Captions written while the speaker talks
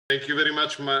Thank you very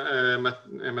much,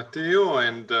 Matteo,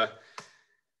 and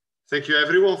thank you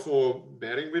everyone for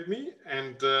bearing with me.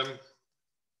 And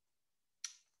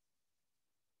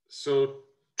so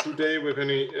today we're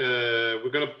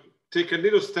gonna take a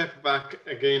little step back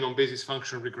again on basis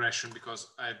function regression,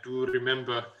 because I do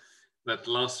remember that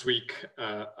last week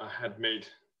I had made,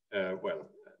 well,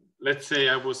 let's say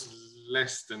I was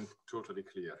less than totally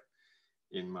clear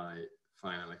in my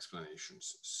final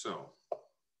explanations. So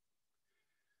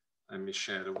let me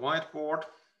share the whiteboard.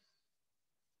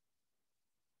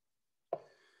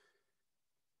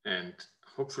 And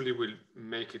hopefully we'll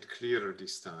make it clearer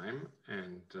this time.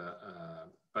 And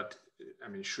but I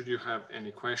mean, should you have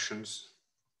any questions,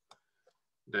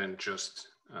 then just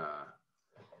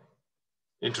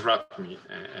interrupt me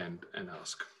and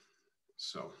ask.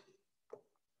 So.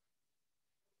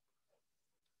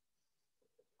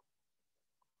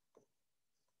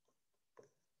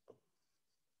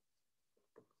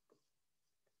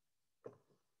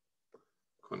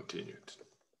 Continued.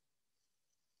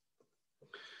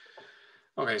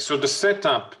 Okay, so the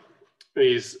setup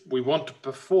is we want to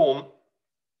perform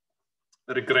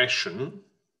a regression.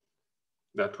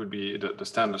 That would be the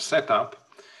standard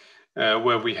setup,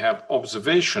 where we have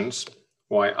observations,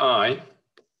 yi,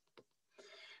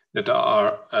 that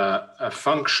are a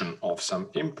function of some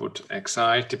input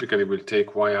xi. Typically, we'll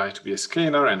take yi to be a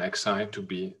scalar and xi to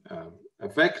be a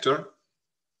vector,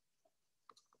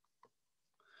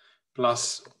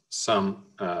 plus some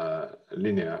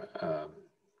linear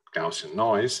Gaussian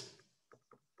noise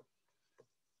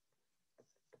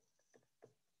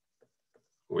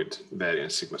with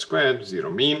variance sigma squared, zero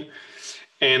mean.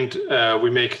 And we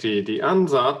make the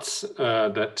ansatz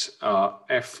that are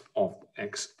f of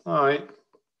xi.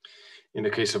 In the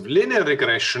case of linear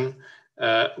regression,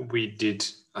 we did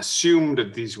assume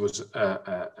that this was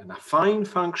an affine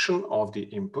function of the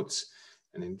inputs.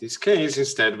 And in this case,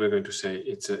 instead, we're going to say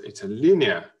it's a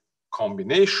linear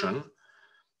combination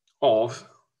of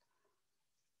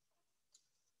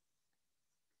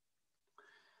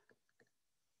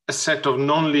a set of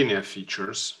nonlinear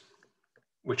features,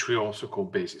 which we also call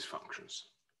basis functions.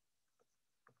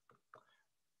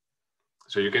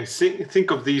 So you can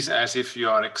think of these as if you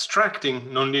are extracting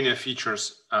nonlinear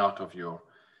features out of your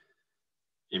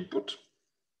input,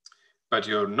 but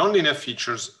your nonlinear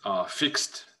features are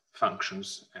fixed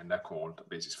functions, and they're called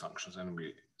basis functions. And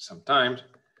we sometimes,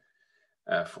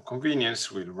 for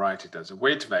convenience, we'll write it as a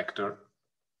weight vector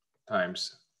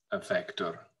times a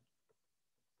vector,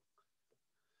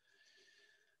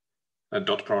 a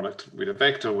dot product with a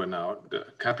vector, where now the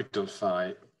capital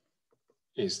phi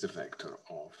is the vector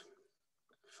of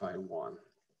phi 1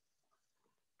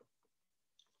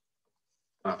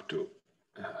 up to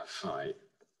phi,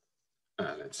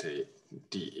 let's say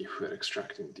d, if we're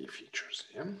extracting d features.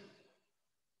 Yeah.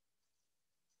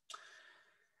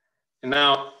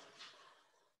 Now,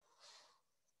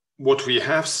 what we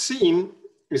have seen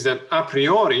is that a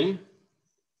priori,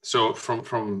 so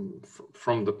from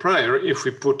the prior, if we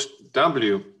put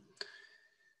W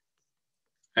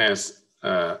as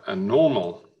a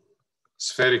normal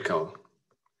spherical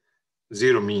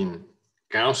zero mean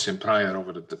Gaussian prior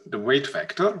over the weight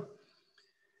vector,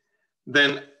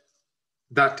 then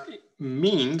that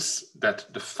means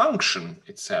that the function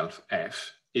itself,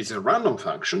 f, is a random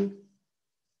function,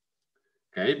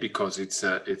 okay, because it's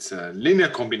a linear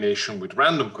combination with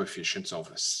random coefficients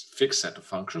of a fixed set of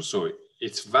functions. So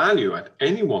its value at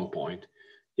any one point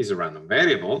is a random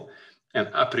variable, and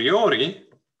a priori,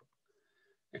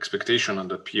 expectation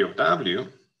under P of W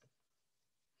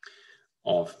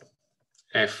of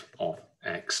f of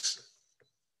x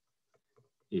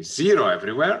is 0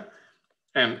 everywhere,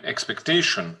 and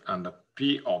expectation under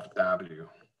P of W,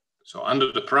 so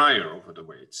under the prior over the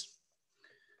weights,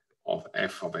 of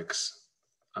f of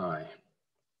xi,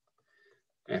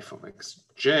 f of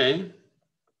xj,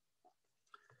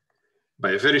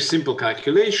 by a very simple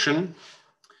calculation,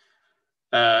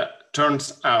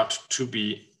 turns out to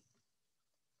be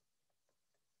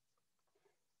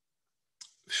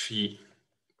phi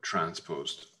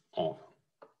transposed of,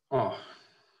 oh,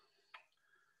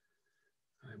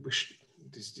 I wish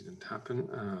this didn't happen.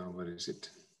 Where is it?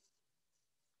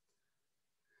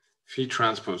 Phi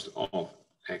transposed of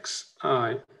xi,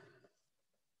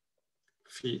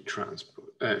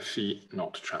 phi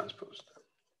not transposed.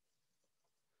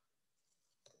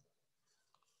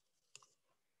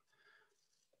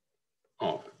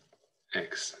 Of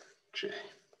xj.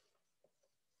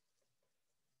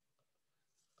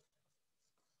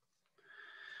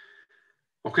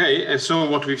 Okay, and so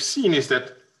what we've seen is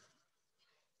that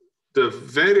the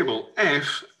variable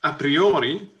f a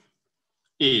priori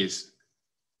is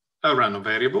a random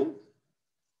variable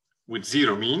with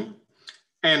 0 mean,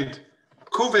 and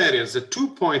covariance, the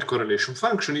 2-point correlation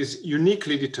function, is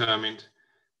uniquely determined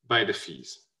by the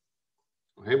fees,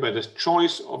 okay, by the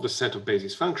choice of the set of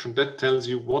basis functions that tells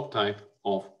you what type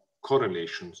of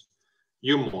correlations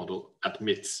your model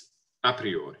admits a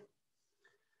priori.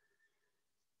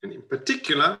 And in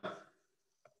particular,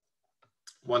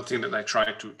 one thing that I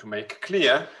try to make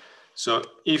clear, so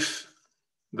if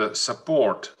the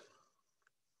support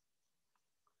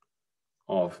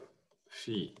of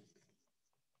phi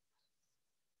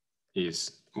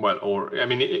is, well, or I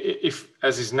mean, if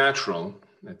as is natural,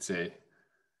 let's say,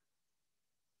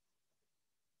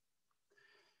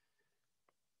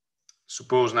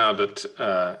 suppose now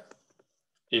that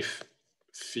if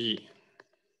phi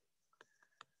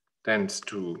tends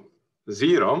to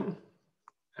 0,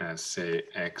 as say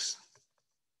x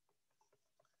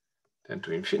tend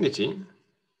to infinity,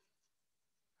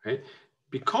 okay,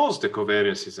 because the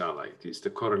covariances are like this, the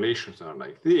correlations are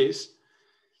like this,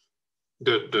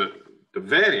 the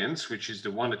variance, which is the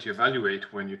one that you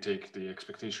evaluate when you take the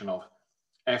expectation of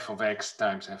f of x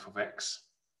times f of x,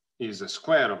 is the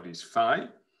square of these phi.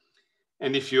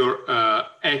 And if your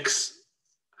x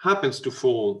happens to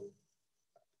fall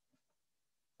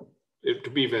to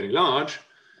be very large,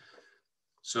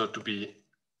 so to be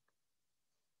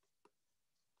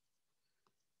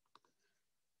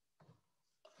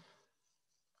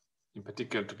in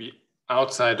particular to be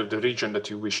outside of the region that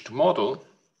you wish to model.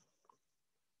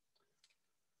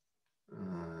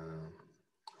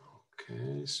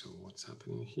 Okay, so what's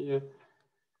happening here?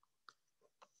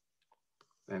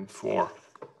 Then for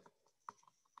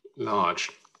large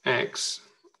x,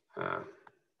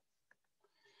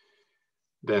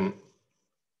 then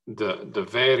the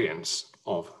variance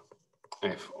of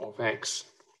f of x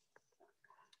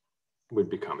will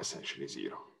become essentially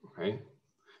 0, okay?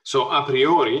 So a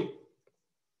priori,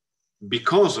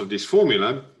 because of this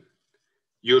formula,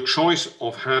 your choice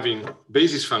of having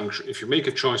basis function, if you make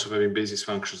a choice of having basis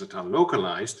functions that are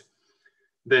localized,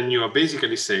 then you are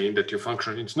basically saying that your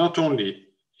function is not only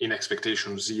in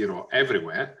expectation 0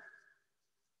 everywhere,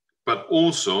 but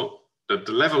also that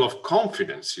the level of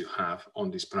confidence you have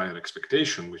on this prior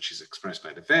expectation, which is expressed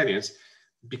by the variance,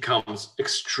 becomes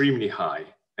extremely high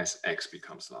as x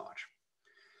becomes large.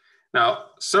 Now,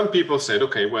 some people said,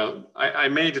 okay, well, I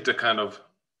made it a kind of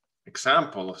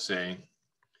example of saying,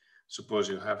 suppose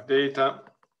you have data,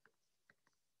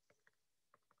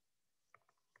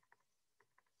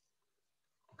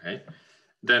 okay,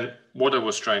 then what I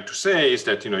was trying to say is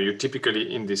that, you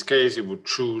typically, in this case, you would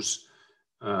choose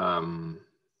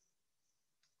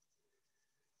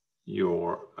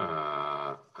your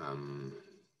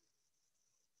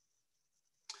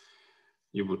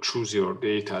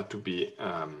data to be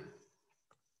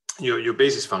your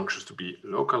basis functions to be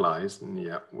localized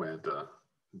near where the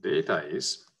data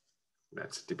is.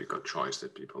 That's a typical choice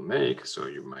that people make. So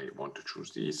you might want to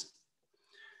choose these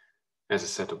as a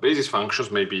set of basis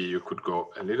functions. Maybe you could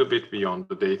go a little bit beyond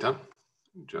the data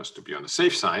just to be on the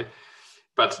safe side.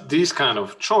 But this kind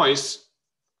of choice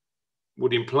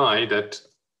would imply that,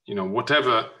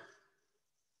 whatever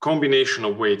combination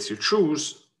of weights you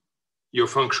choose, your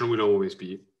function will always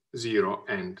be 0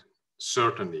 and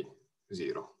certainly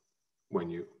 0 when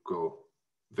you go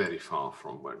very far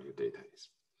from where your data is.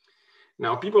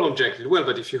 Now, people objected, well,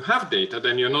 but if you have data,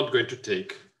 then you're not going to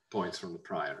take points from the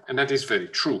prior. And that is very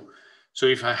true. So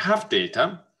if I have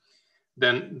data,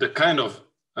 then the kind of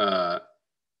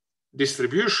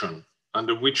distribution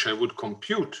under which I would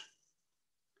compute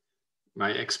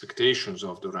my expectations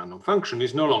of the random function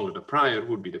is no longer the prior,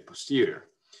 would be the posterior.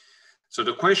 So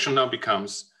the question now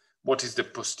becomes, what is the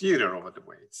posterior over the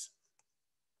weights?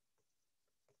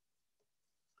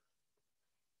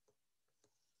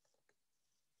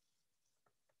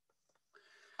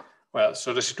 Well,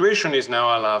 so the situation is now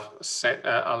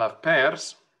I'll have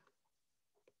pairs.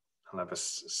 I'll have a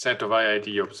set of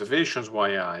IID observations,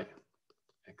 yi,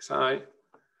 xi,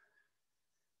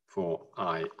 for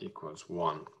I equals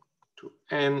 1 to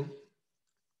n,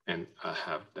 and I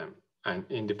have them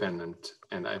independent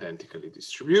and identically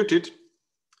distributed.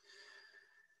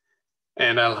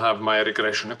 And I'll have my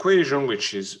regression equation,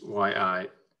 which is yi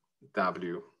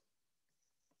w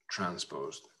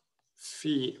transposed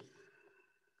phi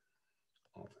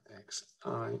of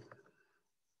xi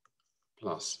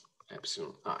plus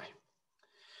epsilon I.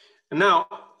 And now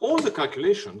all the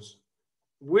calculations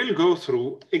will go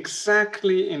through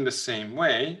exactly in the same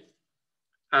way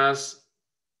as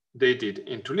they did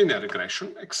into linear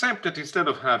regression, except that instead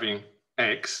of having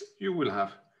x, you will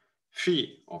have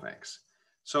phi of x.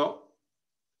 So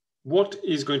what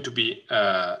is going to be,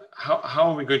 how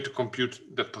are we going to compute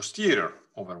the posterior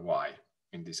over y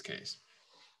in this case,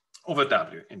 over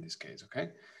w in this case, okay?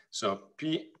 So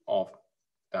P of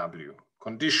w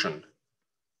conditioned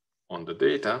on the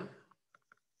data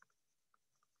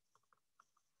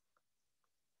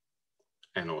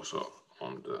and also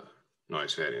on the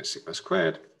noise variance sigma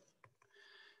squared,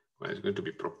 well, it's going to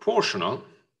be proportional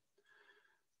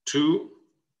to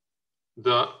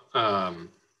the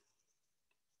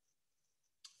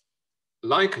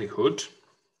likelihood,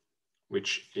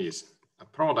 which is a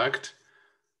product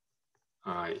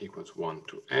I equals 1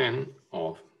 to n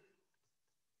of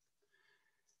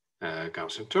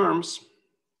Gaussian terms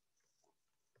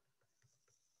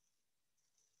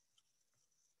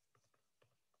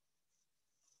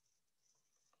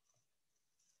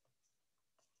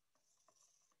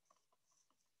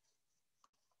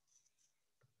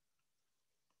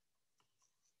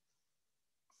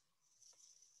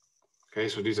okay,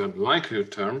 so these are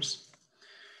likelihood terms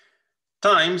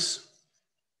times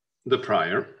the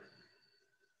prior,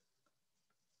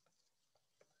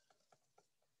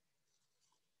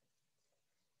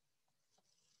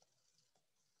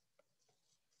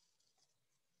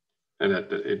 and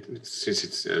that since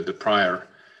it's the prior,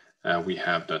 we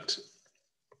have that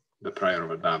the prior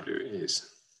over W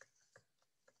is,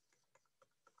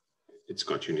 it's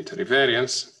got unitary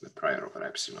variance, the prior over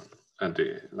epsilon, and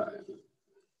the,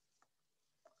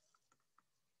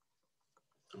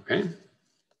 okay.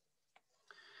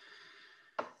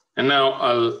 And now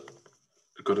I'll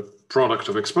go to product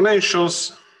of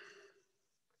exponentials.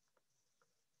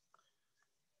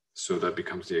 So that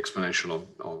becomes the exponential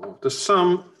of the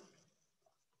sum.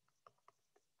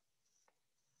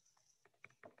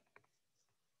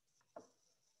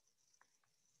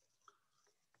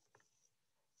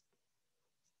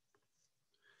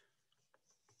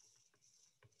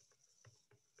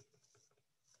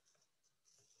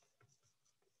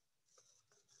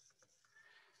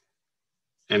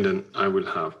 And then I will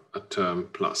have a term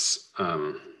plus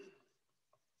and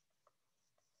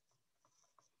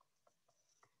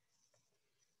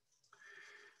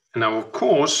now, of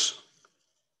course,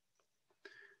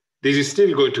 this is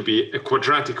still going to be a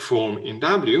quadratic form in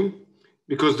W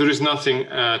because there is nothing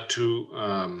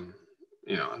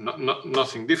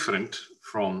nothing different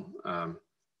from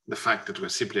the fact that we're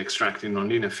simply extracting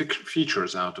nonlinear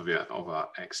features out of our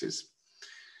x's.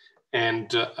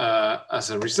 And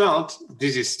as a result,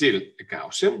 this is still a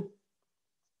Gaussian.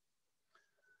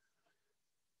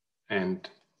 And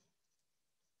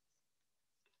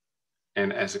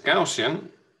as a Gaussian,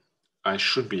 I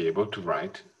should be able to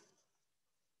write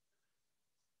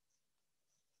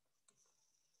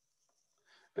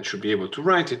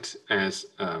it as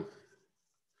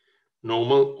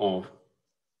normal of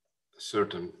a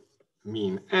certain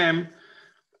mean M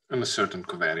and a certain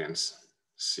covariance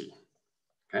C.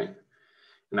 Okay.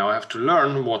 Now I have to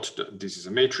learn what this is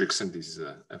a matrix and this is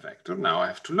a vector. Now I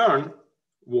have to learn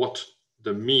what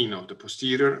the mean of the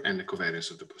posterior and the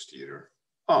covariance of the posterior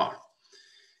are.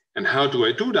 And how do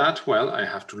I do that? Well, I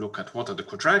have to look at what are the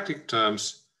quadratic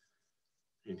terms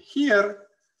in here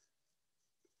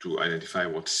to identify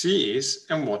what C is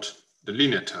and what the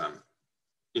linear term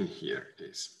in here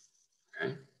is.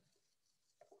 Okay.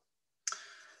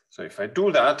 So if I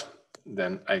do that,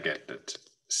 then I get that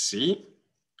C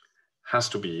has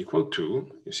to be equal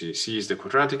to, you see, C is the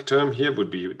quadratic term here,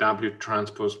 would be W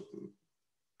transpose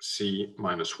C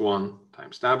minus 1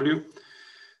 times W.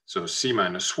 So C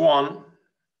minus 1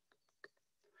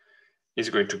 is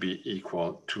going to be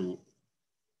equal to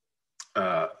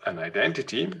an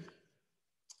identity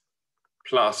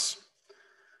plus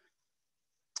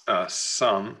a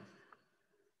sum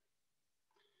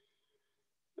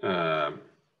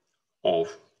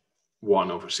of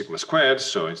 1 over sigma squared.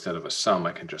 So instead of a sum,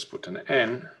 I can just put an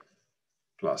n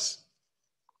plus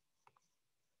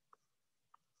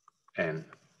n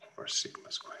over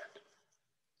sigma squared.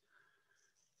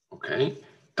 Okay,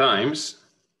 times,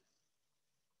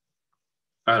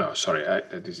 oh no, sorry,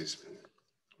 this is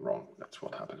wrong. That's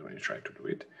what happens when you try to do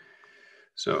it.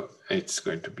 So it's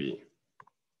going to be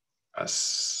a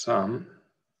sum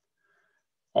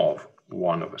of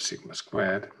 1 over sigma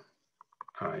squared,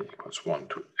 I equals 1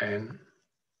 to n,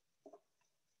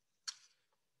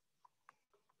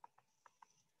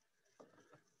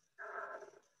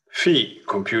 phi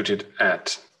computed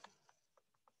at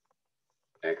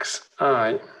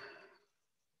xi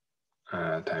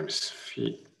times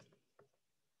phi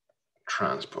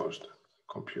transposed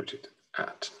computed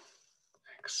at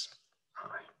xi.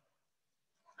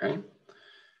 Okay.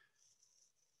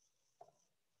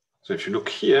 So if you look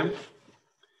here,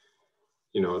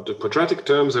 you know, the quadratic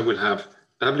terms, I will have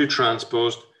W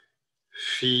transpose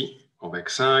phi of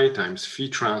xi times phi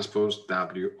transpose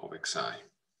W of xi.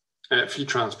 Phi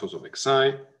transpose of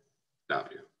xi,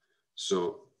 W.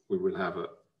 So we will have a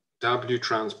W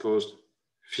transpose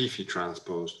phi phi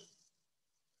transpose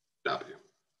W.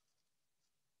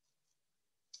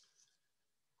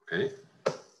 Okay.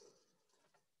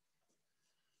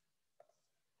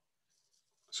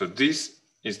 So this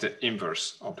is the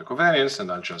inverse of the covariance,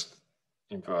 and I'll just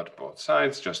invert both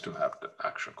sides just to have the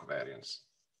actual covariance.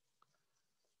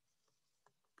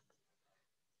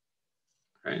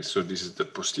 Okay, so this is the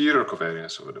posterior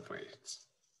covariance over the weights.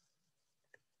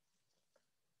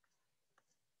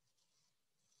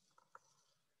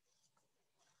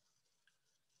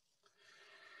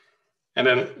 And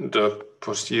then the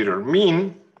posterior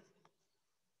mean.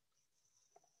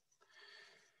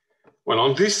 Well,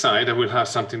 on this side, I will have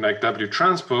something like W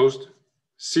transposed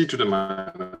C to the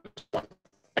minus 1.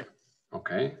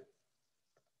 Okay.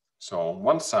 So on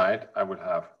one side, I will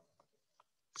have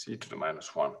C to the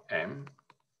minus 1 M.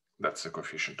 That's the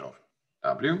coefficient of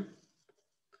W.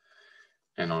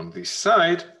 And on this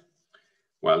side,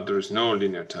 well, there is no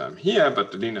linear term here,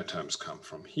 but the linear terms come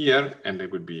from here, and they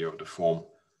would be of the form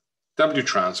W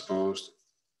transpose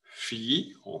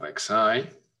phi of xi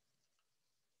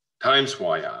times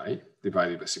yi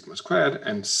divided by sigma squared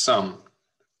and sum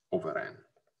over n.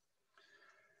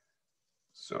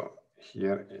 So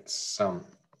here it's sum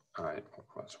I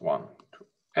equals 1 to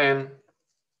n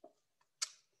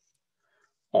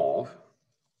of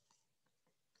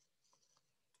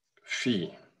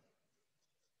phi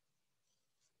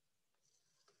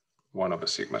 1 over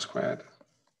sigma squared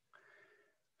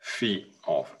phi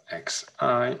of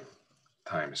xi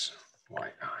times yi.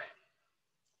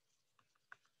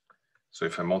 So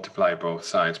if I multiply both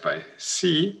sides by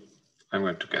c, I'm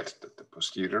going to get that the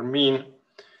posterior mean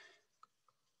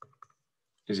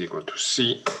is equal to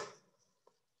c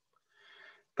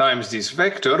times this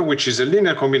vector, which is a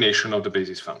linear combination of the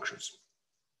basis functions,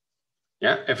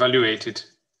 yeah, evaluated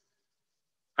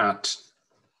at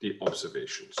the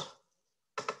observations.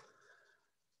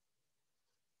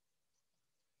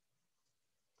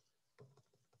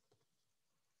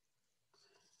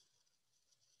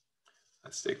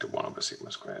 Let's take the 1 over sigma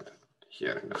squared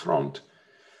here in the front.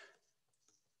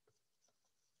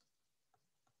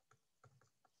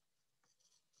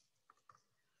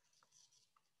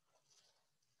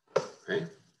 Okay.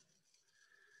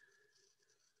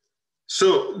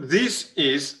 So this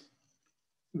is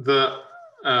the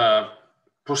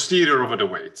posterior over the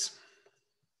weights.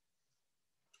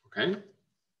 Okay.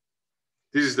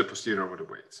 This is the posterior over the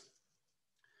weights.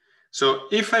 So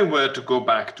if I were to go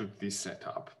back to this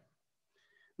setup,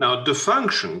 now the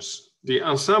functions, the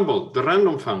ensemble, the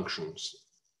random functions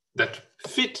that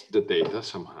fit the data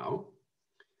somehow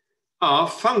are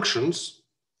functions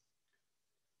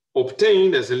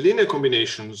obtained as a linear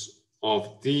combinations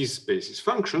of these basis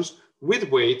functions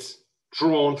with weights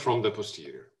drawn from the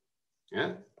posterior,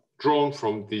 yeah? Drawn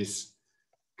from this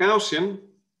Gaussian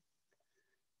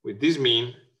with this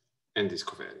mean and this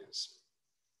covariance.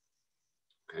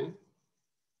 Okay.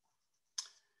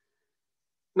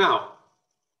 Now,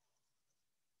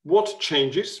 what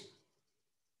changes?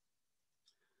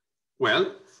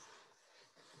 Well,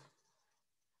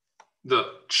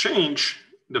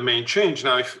 the main change,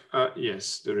 now if,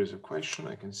 yes, there is a question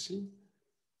I can see.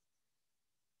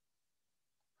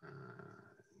 I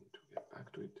need to get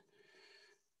back to it.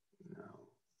 Now.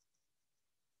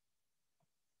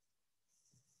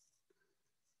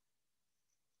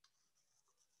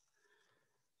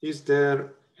 Is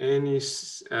there any,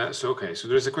 okay, so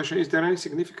there's a question, is there any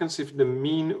significance if the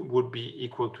mean would be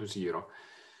equal to 0?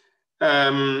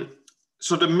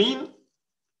 So the mean,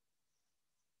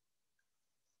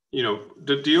 you know,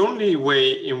 the only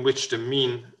way in which the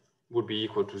mean would be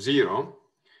equal to 0,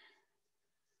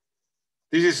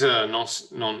 this is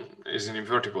is an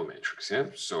invertible matrix, yeah?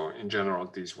 So in general,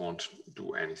 these won't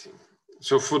do anything.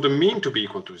 So for the mean to be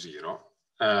equal to 0,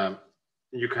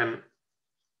 you can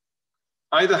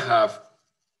either have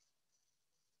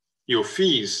your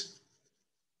phis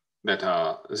that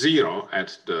are 0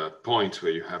 at the point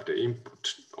where you have the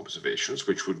input observations,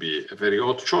 which would be a very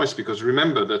odd choice, because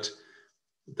remember that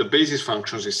the basis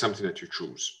functions is something that you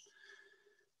choose,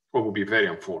 or would be very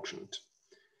unfortunate,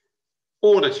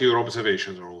 or that your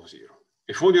observations are all 0.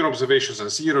 If all your observations are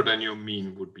 0, then your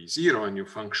mean would be 0 and your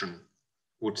function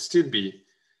would still be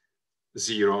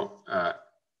 0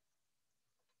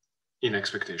 in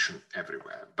expectation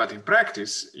everywhere. But in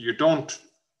practice, you don't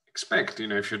expect, you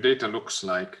know, if your data looks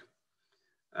like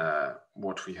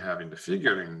what we have in the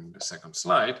figure in the second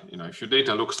slide, you know, if your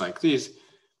data looks like this,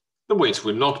 the weights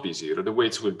will not be zero. The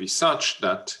weights will be such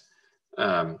that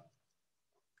the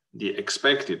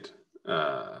expected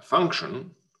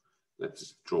function,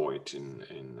 let's draw it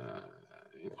in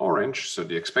orange. So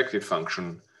the expected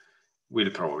function will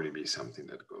probably be something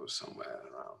that goes somewhere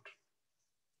around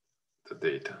the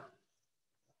data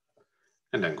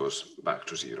and then goes back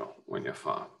to zero when you're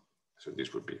far. So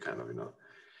this would be kind of,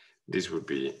 this would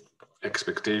be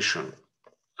expectation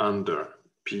under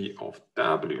P of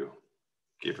W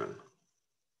given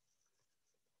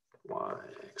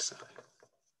yxi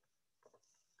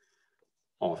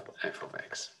of f of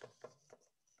x.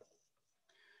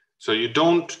 So you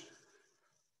don't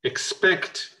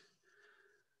expect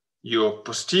your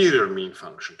posterior mean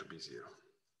function to be zero.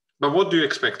 But what do you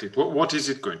expect it? What is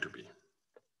it going to be?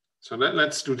 So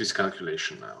let's do this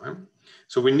calculation now.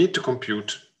 So we need to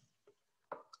compute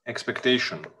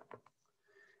expectation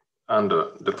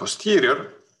under the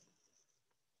posterior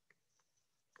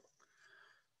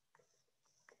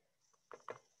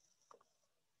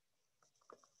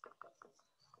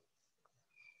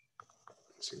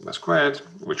sigma squared,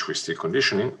 which we're still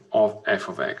conditioning, of f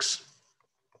of x.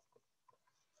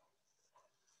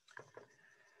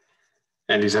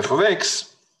 And this f of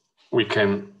x, we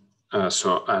can,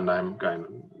 and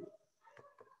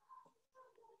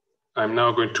I'm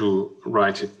now going to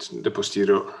write it, the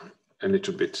posterior, a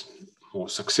little bit more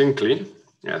succinctly.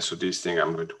 Yeah, so this thing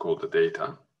I'm going to call the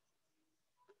data.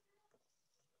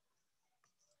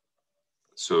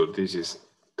 So this is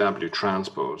W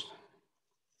transpose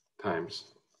times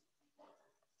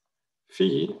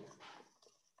phi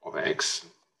of x.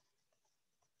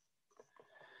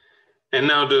 And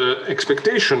now the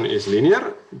expectation is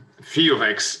linear. Phi of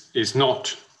x is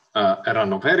not a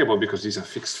random variable because these are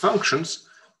fixed functions.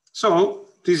 So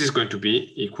this is going to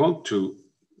be equal to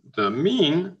the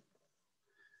mean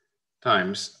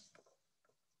times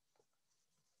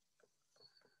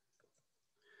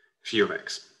phi of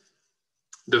x,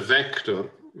 the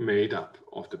vector made up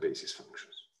of the basis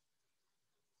functions.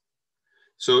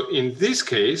 So in this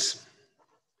case,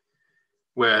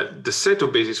 where the set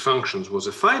of basis functions was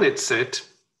a finite set,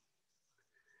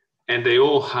 and they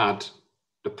all had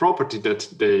the property that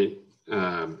they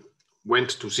went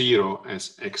to zero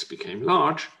as x became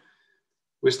large,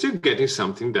 we're still getting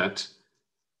something that,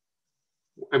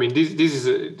 I mean, this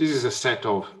is a set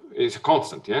of, it's a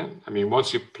constant, yeah? I mean,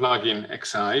 once you plug in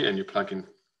xi and you plug in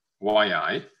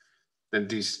yi, then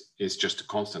this is just a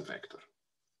constant vector,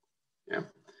 yeah?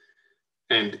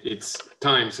 And it's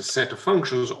times a set of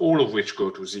functions, all of which go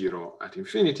to zero at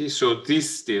infinity. So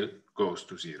this still goes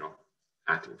to zero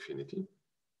at infinity.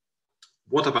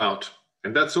 What about,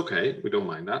 and that's okay, we don't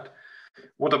mind that.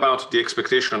 What about the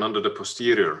expectation under the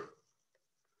posterior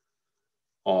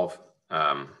of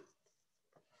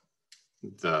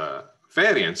the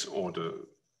variance or the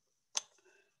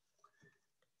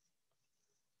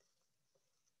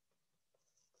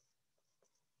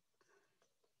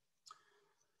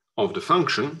of the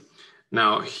function?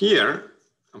 Now here,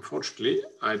 unfortunately,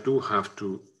 I do have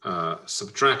to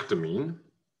subtract the mean,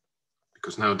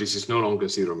 because now this is no longer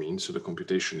zero mean, so the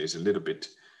computation is a little bit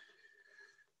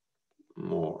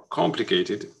more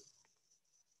complicated.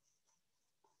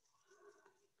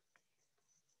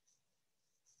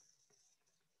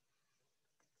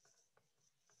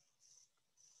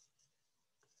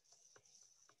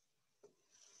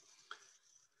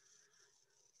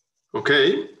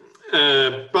 Okay,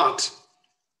 but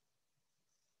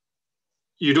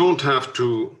you don't have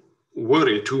to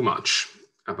worry too much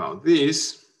about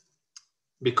this,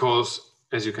 because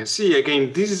as you can see,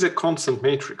 again, this is a constant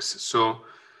matrix. So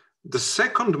the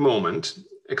second moment,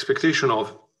 expectation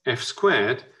of f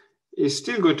squared, is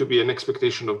still going to be an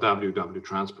expectation of W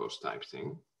transpose type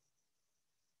thing.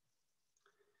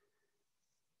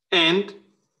 And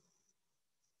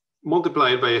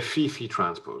multiplied by a phi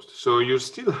transposed. So you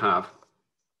still have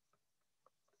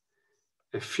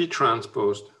a phi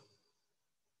transposed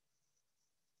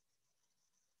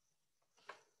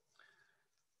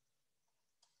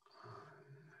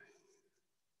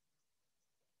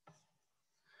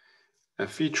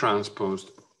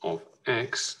of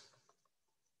x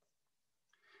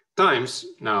times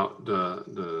now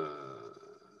the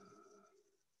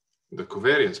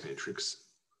covariance matrix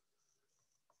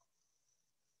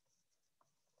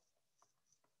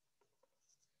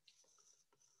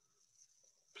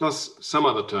plus some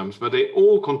other terms, but they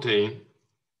all contain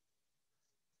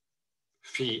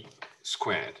phi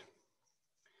squared.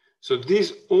 So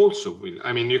this also will,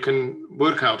 I mean, you can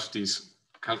work out this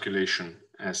calculation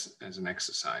as an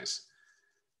exercise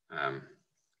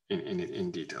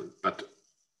in detail, but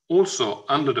also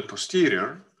under the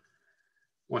posterior,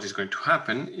 what is going to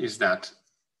happen is that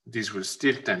this will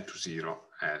still tend to 0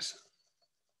 as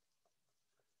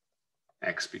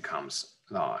x becomes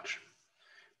large.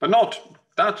 But not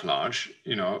that large,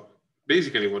 you know.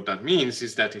 Basically what that means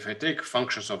is that if I take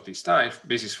functions of this type,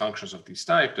 basis functions of this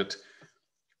type that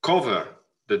cover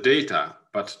the data,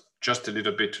 but just a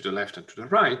little bit to the left and to the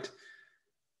right,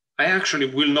 I actually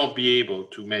will not be able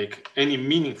to make any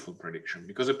meaningful prediction,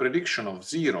 because a prediction of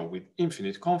 0 with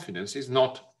infinite confidence is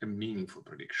not a meaningful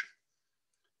prediction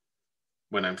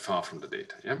when I'm far from the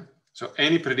data. Yeah? So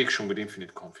any prediction with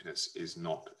infinite confidence is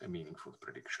not a meaningful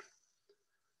prediction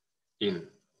in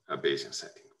a Bayesian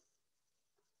setting.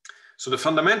 So the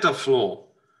fundamental flaw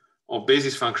of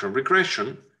basis function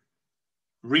regression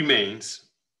remains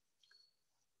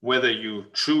whether you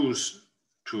choose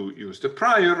to use the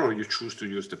prior or you choose to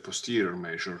use the posterior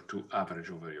measure to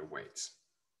average over your weights.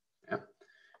 Yeah?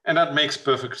 And that makes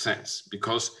perfect sense,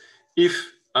 because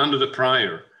if under the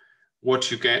prior, what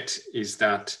you get is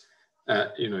that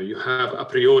you know, you have a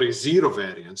priori 0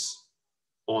 variance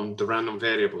on the random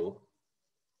variable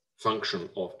function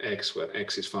of x, where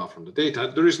x is far from the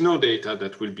data, there is no data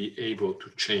that will be able to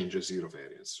change a 0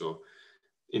 variance. So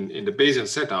in the Bayesian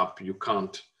setup, you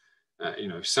can't, you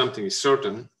know, if something is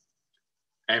certain,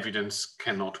 evidence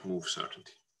cannot move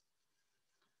certainty.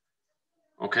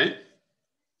 Okay?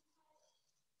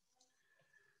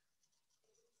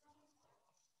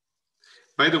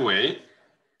 By the way,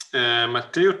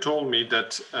 Matteo told me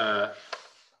that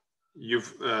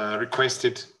you've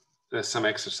requested some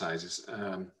exercises.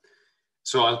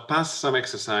 So I'll pass some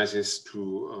exercises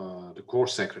to the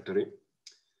course secretary.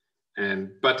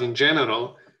 But in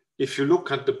general, if you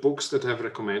look at the books that I've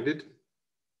recommended,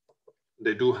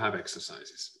 they do have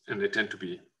exercises, and they tend to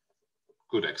be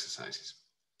good exercises.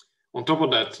 On top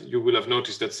of that, you will have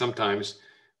noticed that sometimes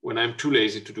when I'm too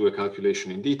lazy to do a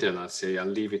calculation in detail, I'll say I'll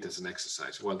leave it as an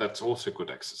exercise. Well, that's also a good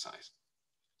exercise.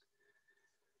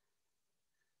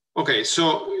 Okay,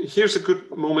 so here's a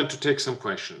good moment to take some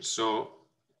questions. So,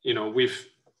 you know, we've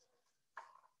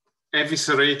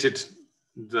eviscerated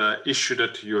the issue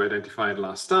that you identified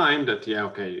last time, that, yeah,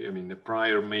 okay, I mean, the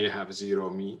prior may have zero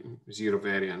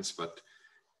variance, but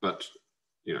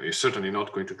you know, you're certainly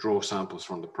not going to draw samples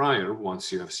from the prior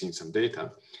once you have seen some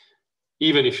data.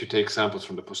 Even if you take samples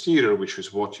from the posterior, which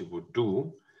is what you would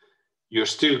do, you're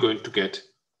still going to get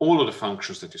all of the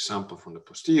functions that you sample from the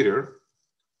posterior,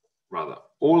 rather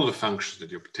all of the functions that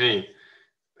you obtain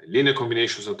by linear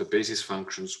combinations of the basis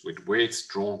functions with weights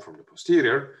drawn from the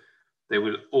posterior. They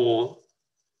will all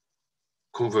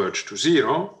converge to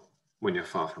 0 when you're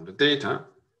far from the data,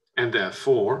 and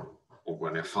therefore, or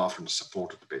when you're far from the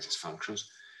support of the basis functions,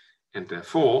 and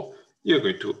therefore you're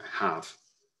going to have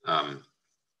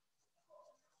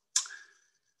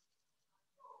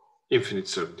infinite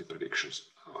certainty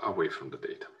predictions away from the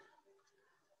data.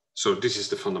 So this is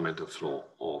the fundamental flaw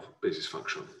of basis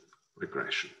function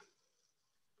regression.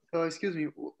 So excuse me,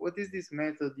 what is this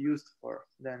method used for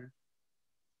then?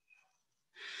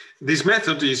 This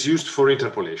method is used for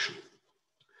interpolation.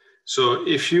 So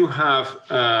if you have,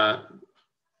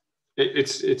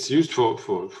 it's used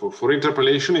for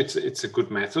interpolation. It's a good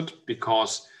method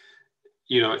because,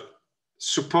 you know,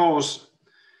 suppose,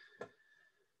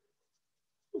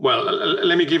 well,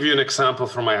 let me give you an example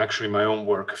from my own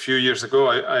work. A few years ago,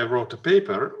 I wrote a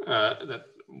paper that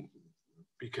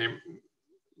became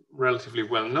relatively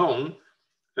well known,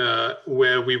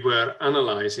 where we were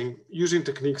analyzing, using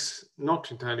techniques not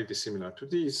entirely dissimilar to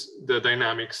these, the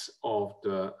dynamics of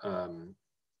the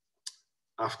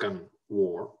Afghan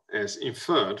war as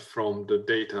inferred from the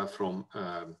data from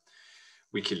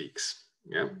WikiLeaks.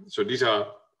 Yeah, so these are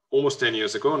almost 10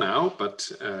 years ago now,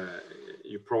 but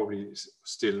you probably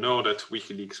still know that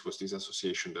WikiLeaks was this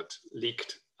association that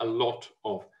leaked a lot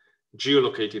of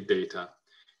geolocated data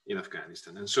in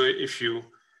Afghanistan. And so if you,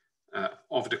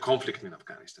 of the conflict in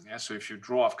Afghanistan, yeah, so if you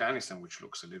draw Afghanistan, which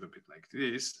looks a little bit like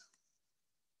this,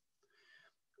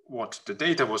 what the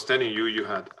data was telling you, you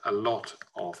had a lot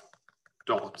of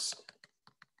dots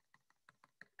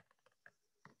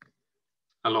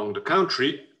along the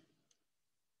country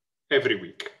every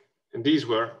week. And these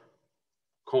were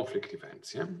conflict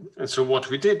events. Yeah? And so what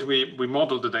we did, we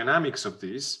modeled the dynamics of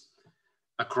these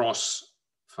across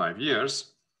 5 years,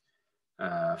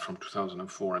 from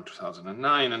 2004 and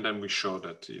 2009. And then we showed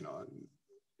that, you know,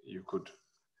 you could,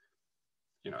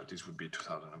 you know, this would be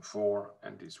 2004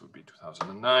 and this would be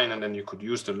 2009. And then you could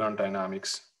use the learned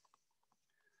dynamics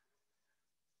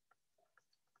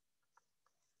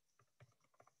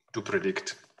to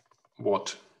predict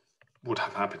what would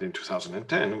have happened in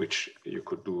 2010, which you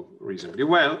could do reasonably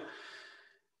well.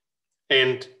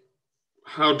 And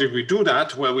how did we do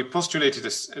that? Well, we postulated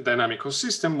a dynamical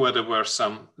system where there were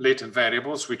some latent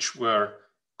variables, which were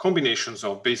combinations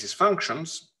of basis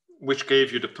functions, which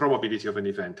gave you the probability of an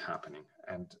event happening.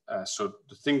 And so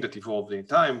the thing that evolved in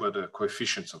time were the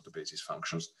coefficients of the basis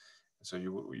functions. So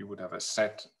you would have a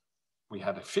set, we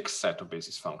had a fixed set of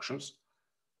basis functions,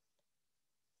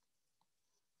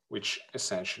 which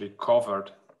essentially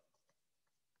covered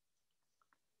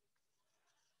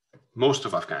most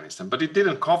of Afghanistan, but it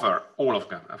didn't cover all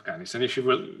of Afghanistan. If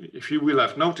you will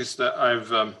have noticed that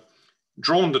I've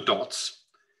drawn the dots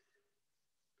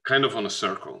kind of on a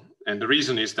circle. And the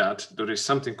reason is that there is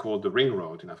something called the ring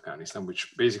road in Afghanistan,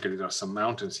 which basically there are some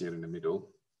mountains here in the middle,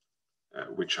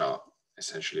 which are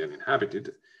essentially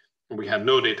uninhabited. And we had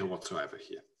no data whatsoever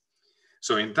here.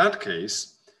 So in that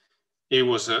case, it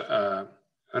was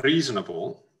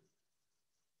reasonable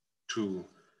to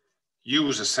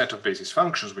use a set of basis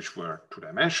functions which were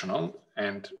two-dimensional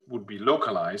and would be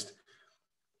localized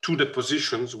to the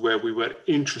positions where we were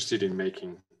interested in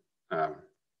making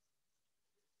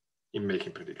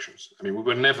predictions. I mean, we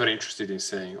were never interested in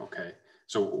saying, okay,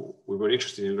 so we were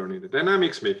interested in learning the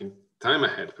dynamics, making time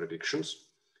ahead predictions,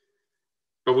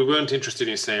 but we weren't interested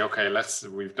in saying, okay,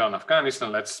 we've done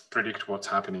Afghanistan, let's predict what's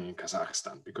happening in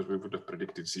Kazakhstan, because we would have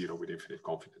predicted 0 with infinite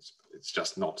confidence. It's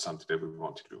just not something that we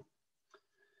want to do.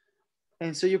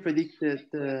 And so you predicted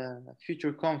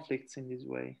future conflicts in this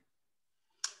way?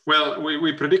 Well,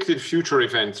 we predicted future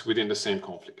events within the same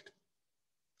conflict.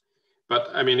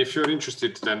 But I mean, if you're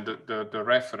interested, then the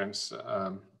reference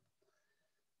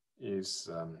is,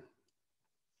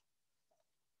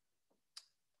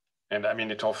 and I mean,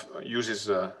 it uses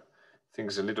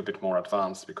things a little bit more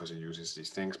advanced because it uses these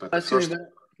things. But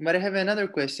but I have another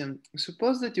question.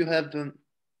 Suppose that you have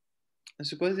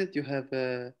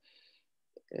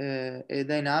a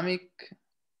dynamic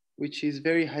which is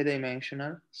very high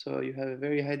dimensional. So you have a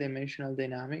very high dimensional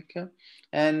dynamic,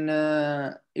 and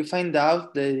you find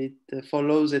out that it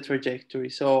follows a trajectory.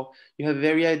 So you have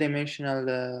very high dimensional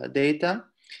data,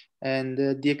 and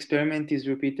the experiment is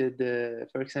repeated,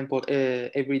 for example,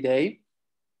 every day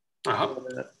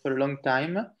for a long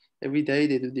time. Every day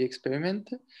they do the experiment.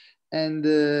 And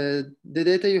the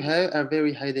data you have are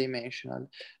very high dimensional.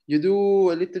 You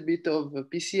do a little bit of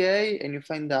PCA and you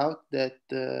find out that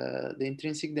the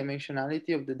intrinsic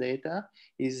dimensionality of the data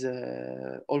is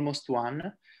almost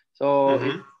 1. So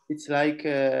it's like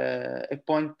a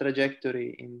point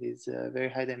trajectory in this very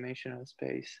high dimensional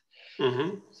space.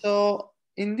 So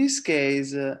in this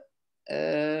case,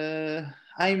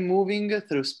 I'm moving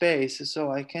through space,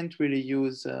 so I can't really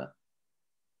use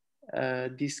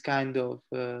this kind of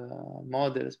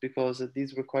models, because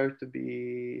these require to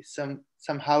be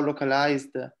somehow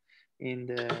localized in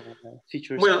the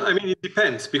features. Well, I mean, it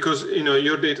depends, because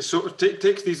your data. So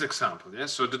take this example. Yeah.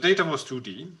 So the data was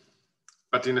 2D,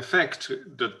 but in effect,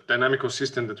 the dynamical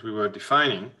system that we were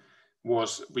defining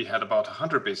was, we had about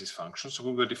 100 basis functions. So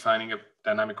we were defining a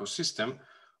dynamical system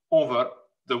over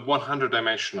the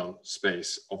 100-dimensional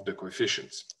space of the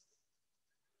coefficients.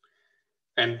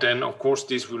 And then, of course,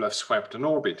 this will have swept an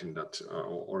orbit in that,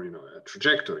 or a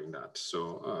trajectory in that.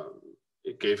 So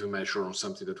it gave a measure on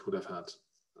something that would have had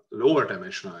lower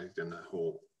dimensionality than a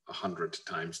whole 100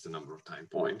 times the number of time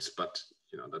points, but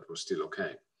that was still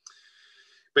okay.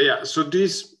 But yeah, so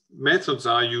these methods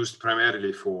are used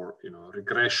primarily for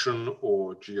regression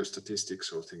or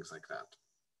geostatistics or things like that.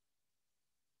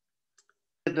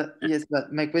 Yes,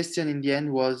 but my question in the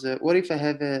end was, what if I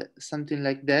have something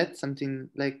like that, something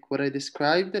like what I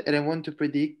described, and I want to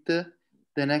predict the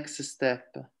next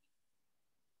step?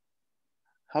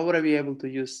 How would I be able to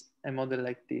use a model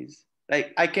like this?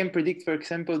 Like, I can predict, for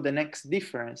example, the next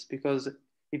difference, because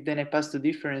if then I pass the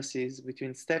differences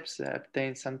between steps, I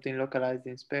obtain something localized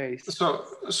in space.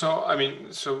 So I mean,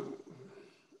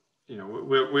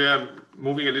 we are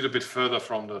moving a little bit further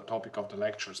from the topic of the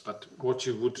lectures, but what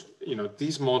you would,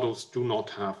 these models do not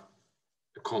have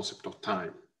a concept of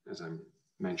time, as I'm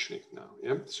mentioning now.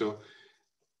 Yeah. So,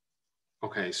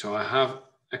 okay, so I have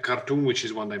a cartoon which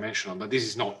is one-dimensional, but this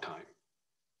is not time.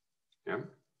 Yeah.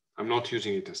 I'm not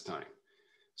using it as time.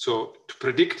 So to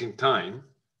predict in time,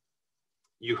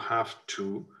 you have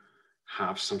to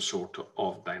have some sort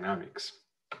of dynamics.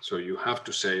 So you have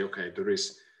to say, okay, there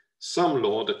is some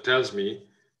law that tells me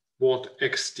what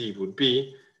xt would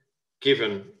be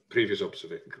given previous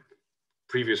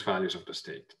values of the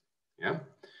state. Yeah,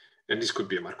 and this could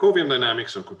be a Markovian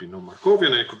dynamics, or it could be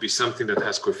non-Markovian, and it could be something that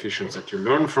has coefficients that you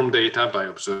learn from data by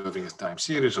observing a time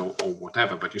series or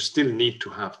whatever. But you still need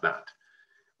to have that.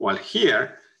 While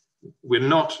here, we're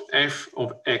not, f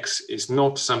of x is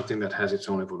not something that has its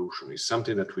own evolution. It's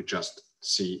something that we just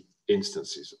see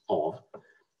instances of.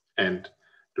 and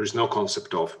there is no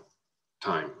concept of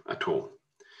time at all.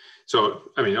 So,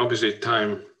 I mean, obviously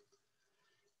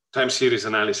time series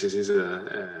analysis is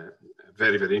a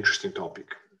very, very interesting topic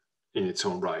in its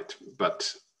own right,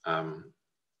 but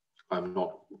I'm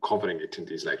not covering it in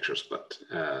these lectures, but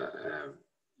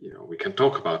you know, we can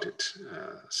talk about it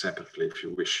separately if you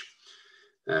wish.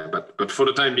 But for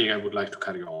the time being, I would like to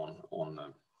carry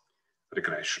on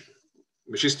regression,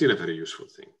 which is still a very useful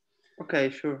thing. Okay,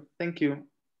 sure. Thank you.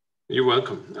 You're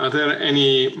welcome. Are there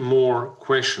any more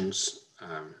questions?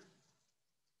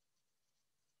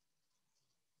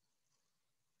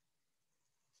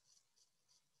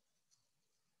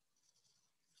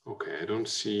 Okay, I don't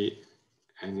see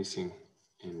anything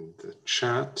in the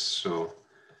chat, so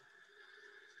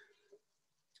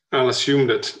I'll assume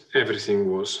that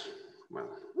everything was, well,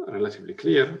 relatively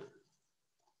clear.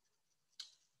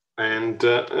 And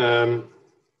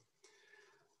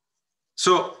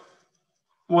so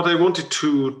what I wanted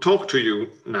to talk to you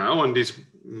now, and this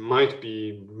might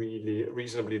be really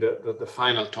reasonably the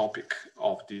final topic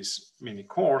of this mini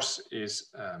course,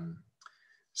 is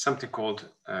something called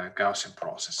Gaussian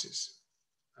processes.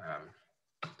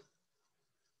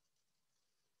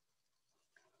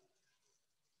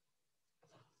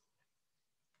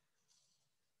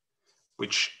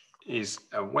 Which is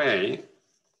a way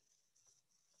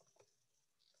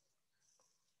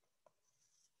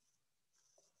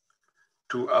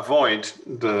to avoid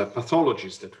the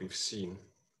pathologies that we've seen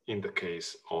in the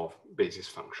case of basis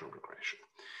function regression.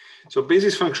 So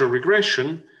basis function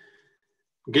regression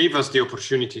gave us the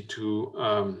opportunity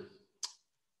to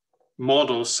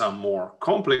model some more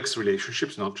complex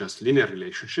relationships, not just linear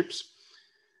relationships,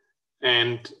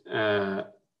 and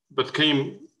but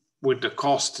came with the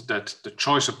cost that the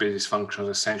choice of basis functions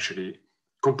essentially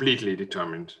completely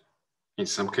determined, in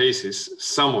some cases,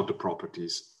 some of the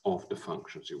properties of the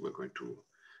functions you were going to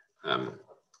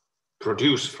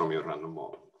produce from your random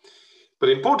model. But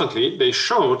importantly, they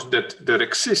showed that there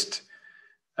exist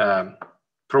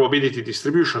probability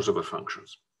distributions over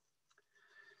functions.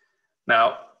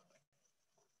 Now,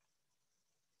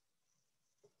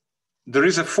 there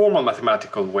is a formal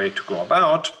mathematical way to go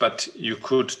about, but you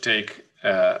could take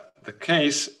the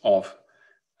case of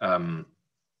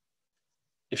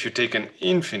if you take an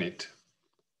infinite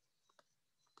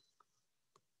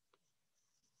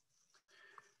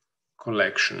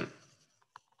collection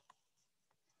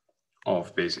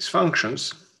of basis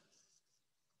functions,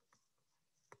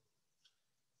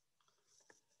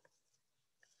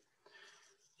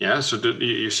 yeah, so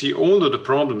you see all of the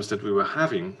problems that we were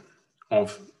having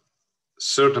of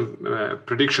certain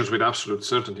predictions with absolute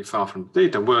certainty far from the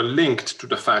data were linked to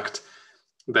the fact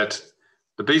that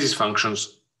the basis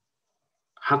functions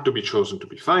had to be chosen to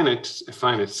be finite, a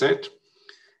finite set,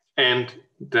 and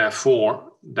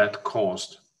therefore that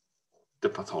caused the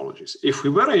pathologies. If we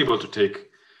were able to take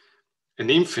an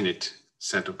infinite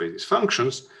set of basis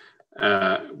functions,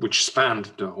 which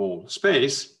spanned the whole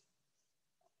space,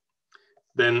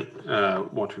 then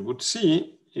what we would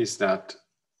see is that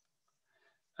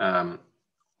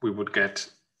we would get,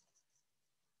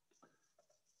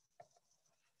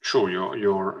 sure,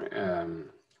 your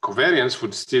covariance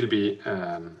would still be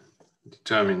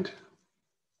determined.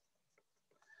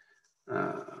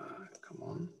 Come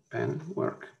on, pen,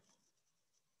 work.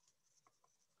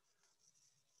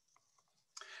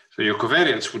 So your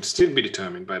covariance would still be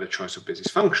determined by the choice of basis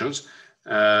functions,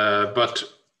 but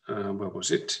where was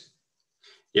it?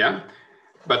 Yeah,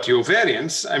 but your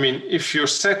variance, I mean, if your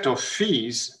set of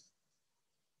fees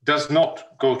does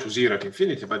not go to 0 at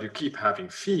infinity, but you keep having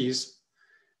fees,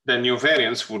 then your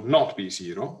variance would not be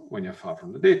 0 when you're far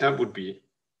from the data, would be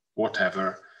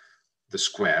whatever the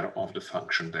square of the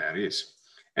function there is.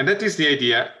 And that is the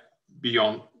idea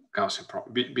behind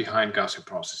Gaussian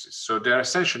processes. So they're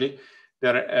essentially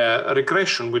a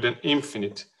regression with an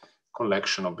infinite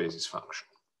collection of basis functions.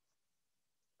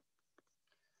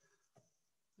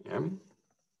 Yeah.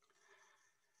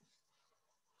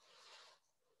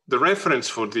 The reference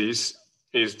for this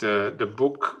is the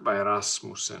book by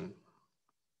Rasmussen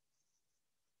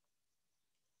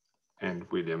and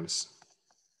Williams.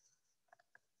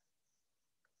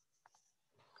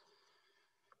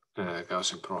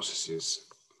 Gaussian processes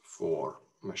for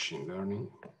machine learning.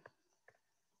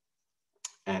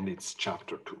 And it's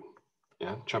chapter 2.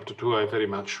 Yeah, chapter 2, I very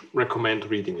much recommend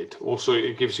reading it. Also,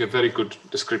 it gives you a very good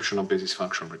description of basis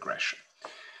function regression.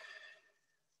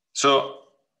 So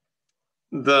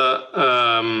the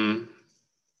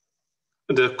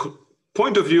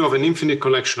point of view of an infinite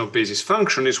collection of basis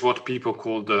function is what people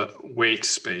call the weight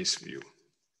space view.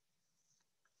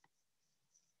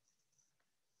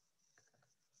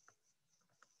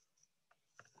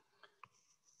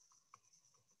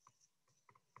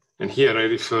 And here I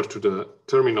refer to the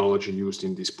terminology used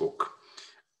in this book.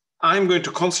 I'm going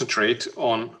to concentrate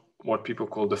on what people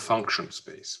call the function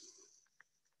space.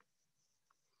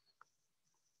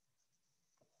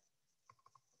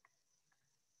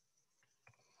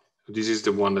 This is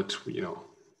the one that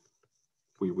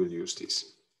we will use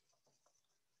this.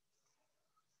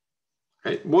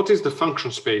 Okay. What is the function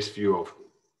space view of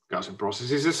Gaussian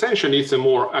processes? Essentially, it's a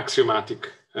more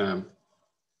axiomatic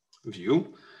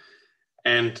view,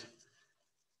 and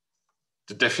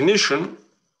the definition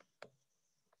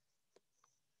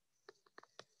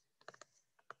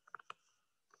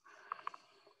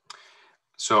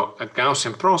so a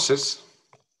Gaussian process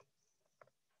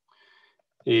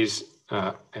is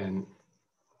an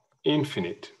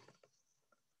infinite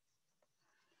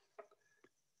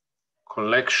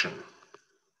collection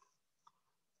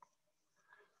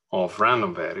of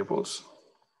random variables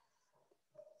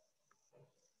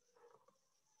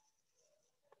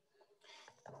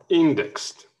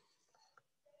indexed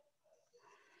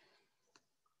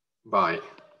by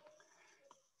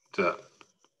the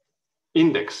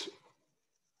index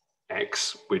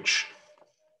x, which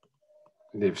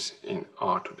lives in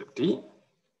R to the d,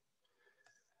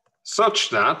 such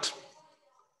that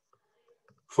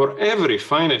for every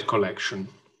finite collection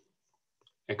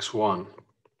x1,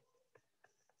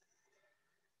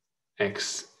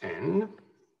 xn,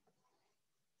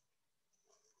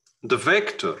 the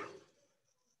vector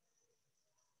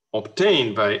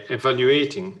obtained by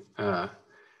evaluating,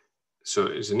 so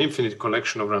it's an infinite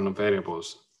collection of random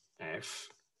variables f,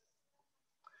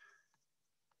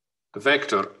 the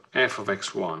vector f of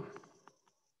x1,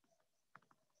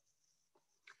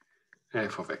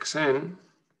 f of xn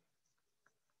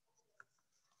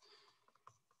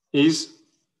is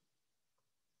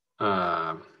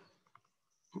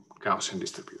Gaussian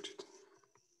distributed.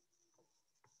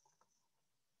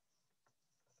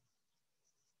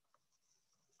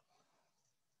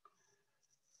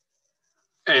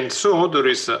 And so there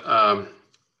is,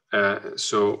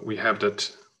 so we have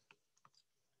that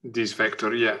this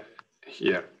vector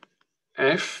here,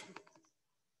 f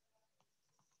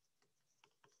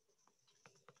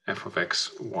of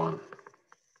x1,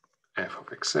 f of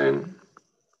xn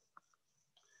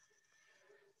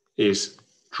is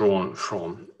drawn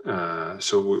from,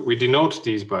 so we denote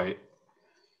these by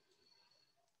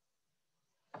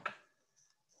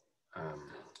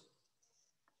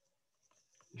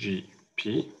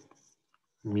GP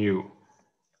mu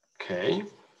k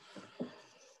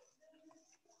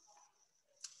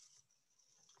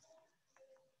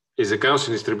is a Gaussian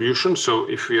distribution. So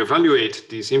if we evaluate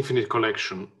this infinite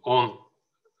collection on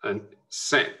a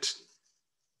set,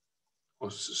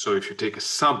 so if you take a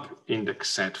sub-index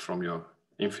set from your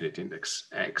infinite index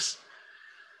x,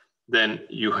 then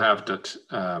you have that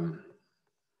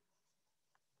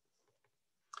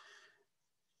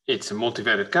it's a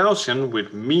multivariate Gaussian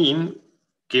with mean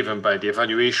given by the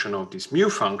evaluation of this mu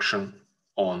function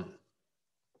on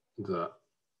the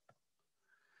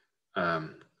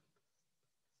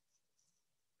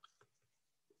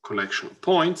collection of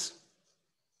points.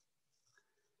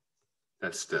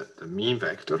 That's the mean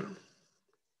vector,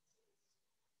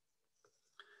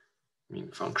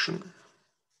 mean function.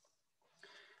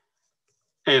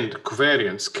 And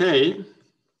covariance k,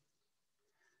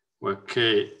 where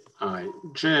kij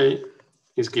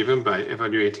is given by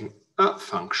evaluating a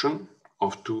function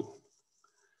of two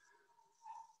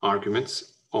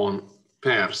arguments on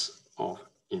pairs of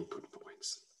input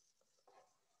points.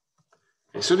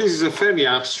 And so this is a fairly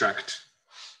abstract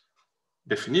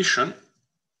definition.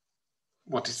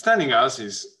 What it's telling us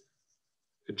is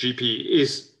a GP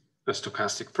is a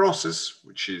stochastic process,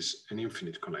 which is an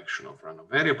infinite collection of random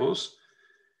variables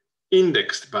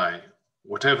indexed by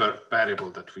whatever variable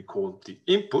that we call the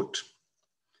input,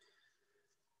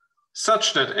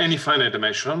 such that any finite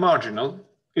dimensional marginal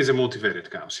is a multivariate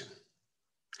Gaussian.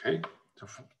 Okay, so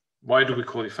why do we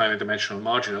call it finite dimensional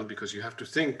marginal? Because you have to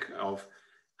think of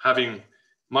having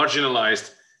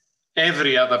marginalized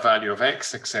every other value of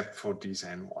x except for these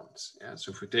n ones. Yeah?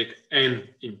 So if we take n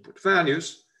input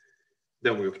values,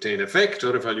 then we obtain a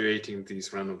vector evaluating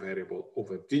this random variable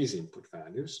over these input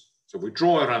values. So we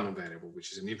draw a random variable,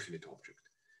 which is an infinite object,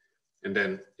 and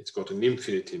then it's got an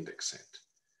infinite index set.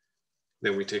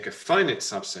 Then we take a finite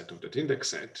subset of that index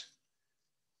set.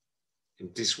 In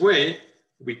this way,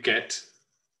 we get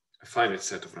a finite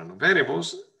set of random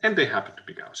variables, and they happen to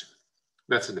be Gaussian.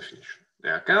 That's the definition. They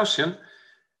are Gaussian.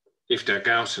 If they're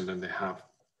Gaussian, then they have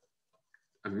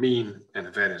a mean and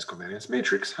a variance covariance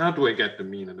matrix. How do I get the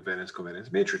mean and the variance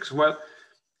covariance matrix? Well,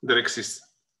 there exists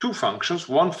two functions,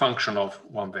 one function of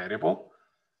one variable.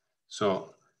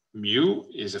 So mu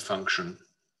is a function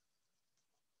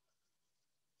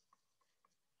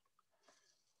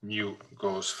mu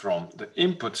goes from the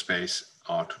input space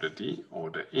R to the D, or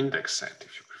the index set,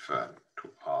 if you prefer, to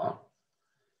R.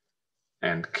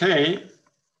 And K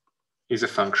is a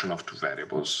function of two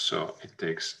variables, so it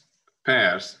takes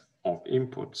pairs of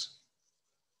inputs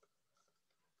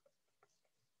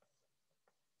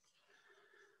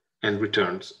and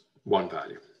returns one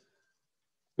value,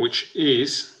 which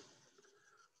is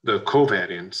the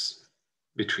covariance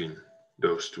between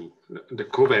those two, the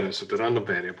covariance of the random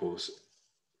variables,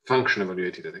 function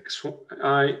evaluated at xi,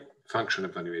 function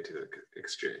evaluated at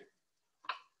xj.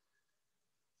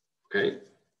 Okay?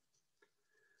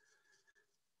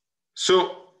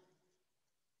 So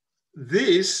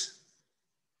this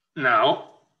now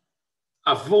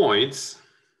avoids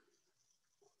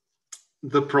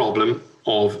the problem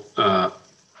of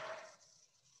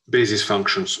basis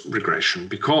functions regression,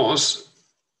 because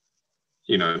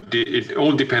it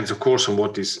all depends, of course, on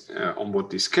what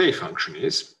this k function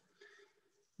is.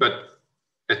 But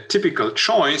a typical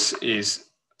choice is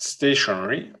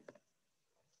stationary,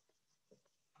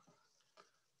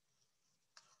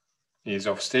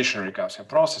 of stationary Gaussian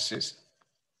processes,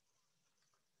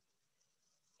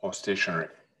 or stationary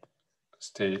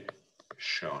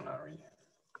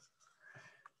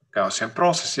Gaussian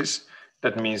processes.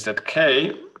 That means that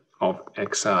k of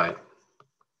xi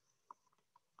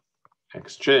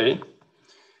xj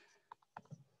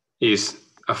is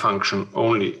a function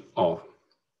only of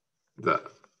the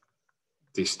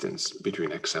distance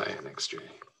between xi and xj.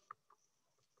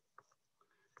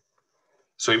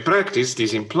 So in practice,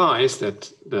 this implies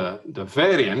that the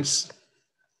variance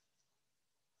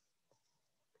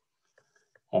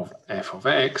of f of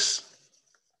x,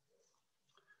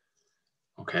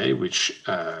 okay, which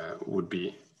would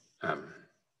be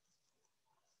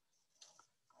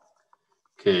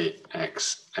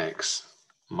kxx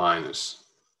minus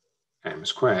m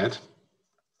squared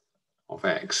of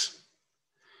x,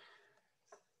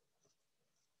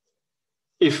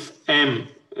 if m,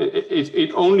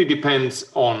 it only depends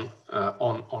on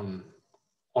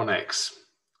x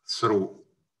through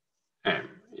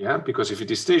m, yeah, because if it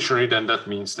is stationary, then that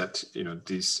means that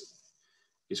this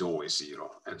is always 0,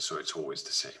 and so it's always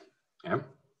the same, yeah.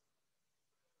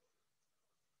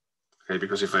 Okay,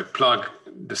 because if I plug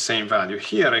the same value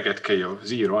here, I get k of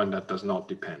 0, and that does not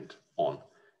depend on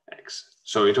x.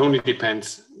 So it only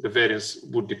depends, the variance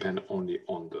would depend only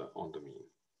on the mean.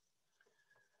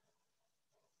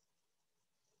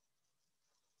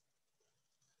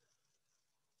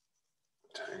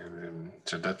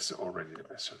 So that's already the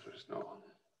best. So there's no,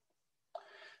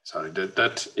 sorry,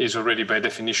 that is already by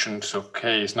definition. So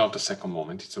k is not the second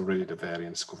moment; it's already the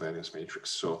covariance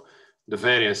matrix. So the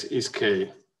variance is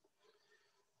k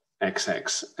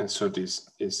xx, and so this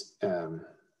is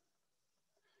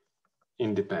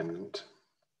independent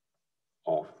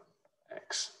of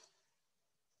x.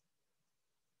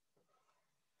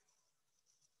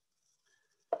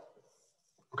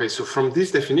 Okay, so from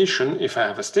this definition, if I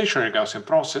have a stationary Gaussian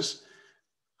process,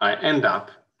 I end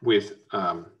up with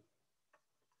a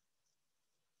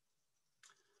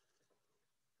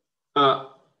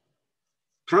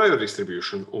prior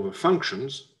distribution over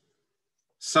functions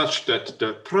such that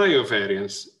the prior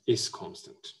variance is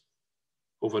constant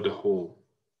over the whole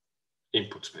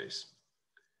input space,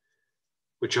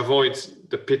 which avoids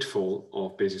the pitfall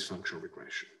of basis function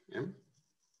regression. Yeah?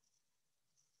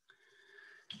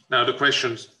 Now the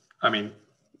questions, I mean,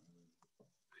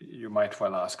 you might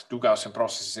well ask, do Gaussian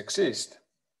processes exist?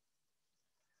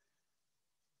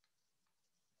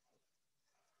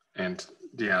 And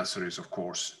the answer is, of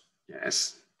course,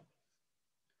 yes.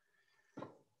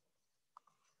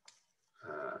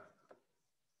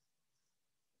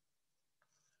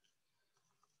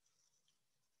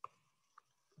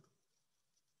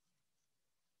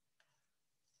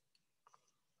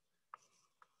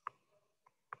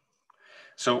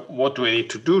 So what do I need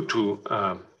to do to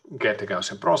get a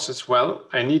Gaussian process? Well,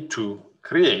 I need to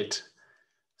create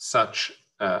such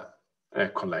a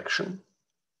collection.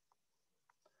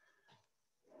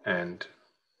 And,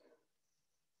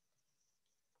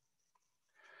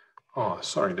 oh,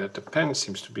 sorry, that the pen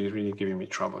seems to be really giving me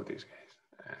trouble these days.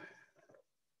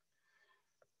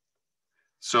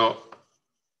 So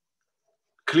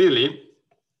clearly,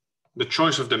 the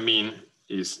choice of the mean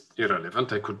is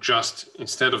irrelevant. I could just,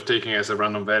 instead of taking as a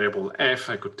random variable f,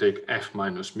 I could take f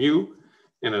minus mu,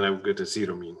 and then I would get a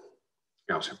zero mean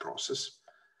Gaussian process.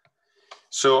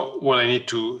 So what I need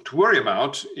to worry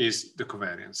about is the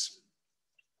covariance.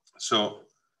 So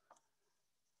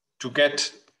to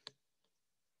get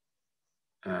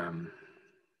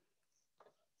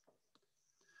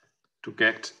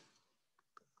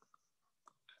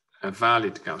a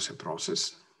valid Gaussian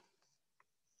process,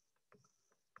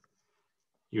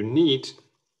 you need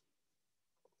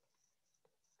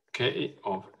k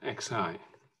of xi,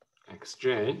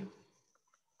 xj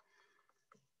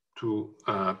to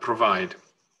provide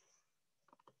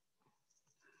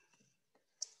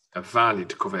a valid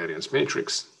covariance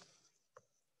matrix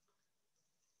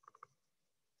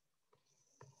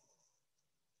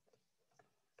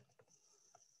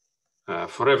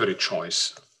for every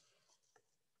choice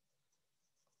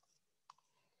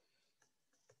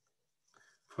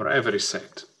for every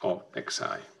set of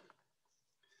xi,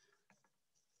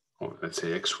 or let's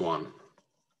say x1,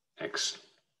 x,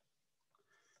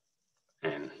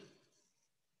 n.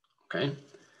 Okay?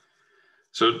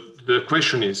 So the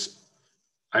question is,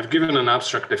 I've given an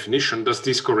abstract definition. Does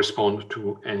this correspond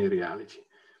to any reality?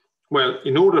 Well,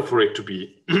 in order for it to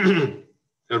be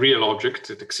a real object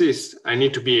that exists, I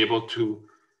need to be able to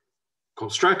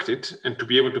construct it. And to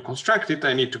be able to construct it,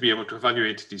 I need to be able to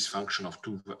evaluate this function of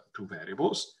two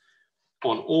variables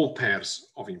on all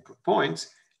pairs of input points.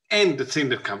 And the thing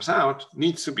that comes out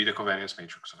needs to be the covariance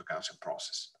matrix of a Gaussian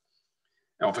process,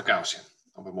 of a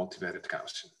multivariate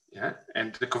Gaussian. Yeah?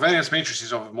 And the covariance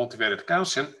matrices of a multivariate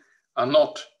Gaussian are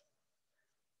not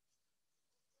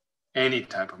any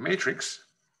type of matrix,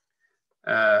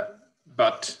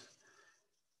 but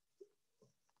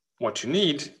what you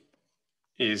need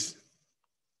is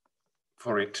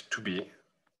for it to be,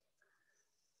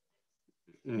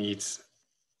 needs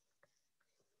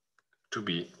to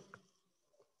be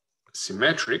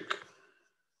symmetric.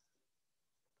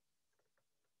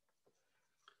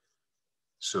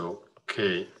 So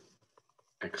k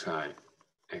xi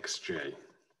xj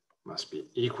must be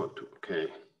equal to k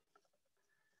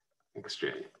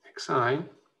xj xi,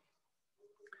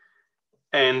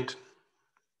 and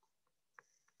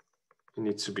it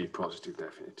needs to be positive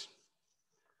definite.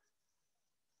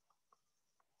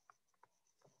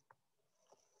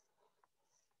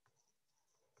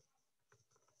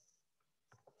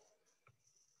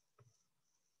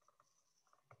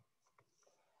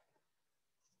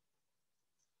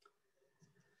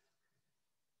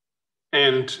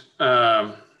 And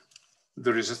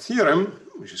there is a theorem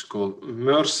which is called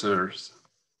Mercer's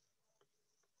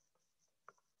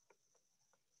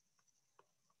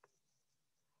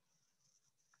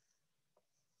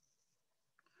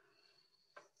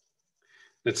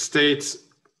that states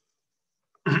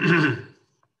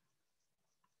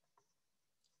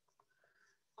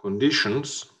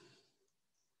conditions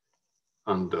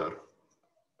under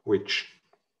which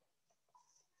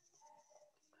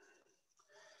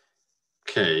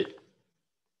k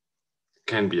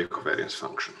can be a covariance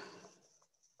function.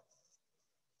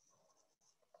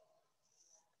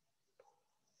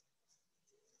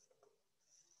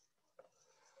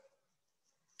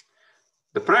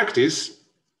 The practice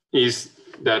is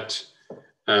that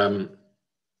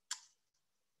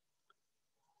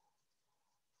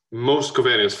most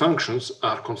covariance functions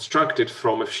are constructed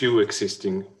from a few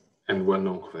existing and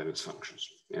well-known covariance functions.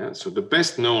 Yeah? So the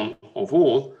best known of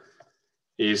all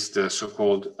is the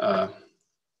so-called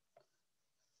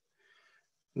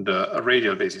the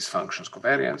radial basis functions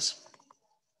covariance.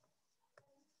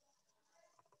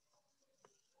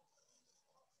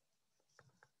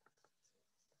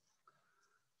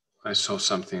 I saw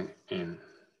something in,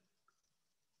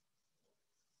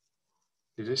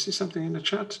 did I see something in the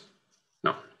chat?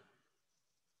 No.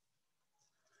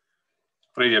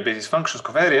 Radial basis functions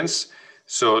covariance.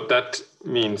 So that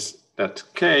means that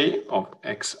k of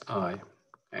xi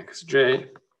xj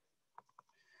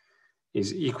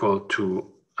is equal to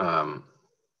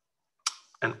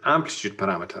an amplitude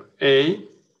parameter a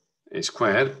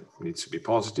squared, needs to be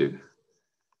positive,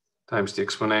 times the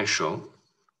exponential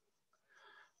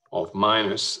of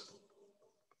minus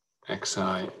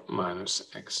xi minus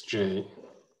xj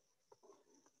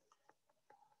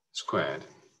squared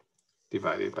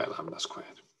divided by lambda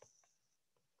squared.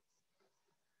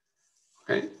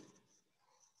 Okay,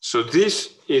 so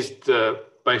this is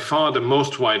by far the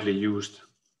most widely used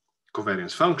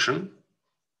covariance function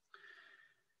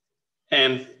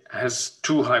and has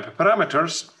two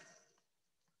hyperparameters,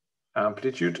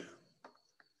 amplitude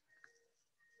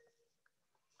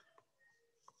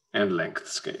and length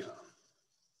scale,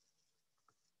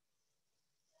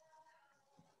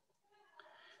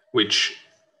 which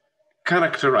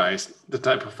characterize the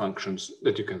type of functions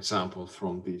that you can sample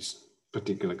from this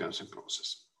particular Gaussian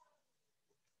process.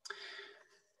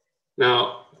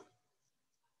 Now,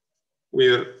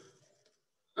 we're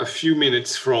a few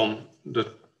minutes from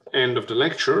the end of the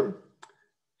lecture,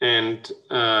 and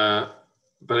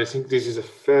but I think this is a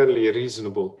fairly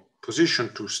reasonable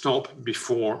position to stop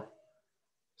before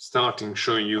starting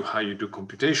showing you how you do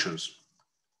computations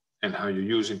and how you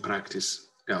use in practice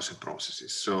Gaussian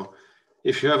processes. So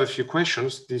if you have a few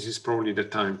questions, this is probably the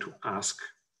time to ask.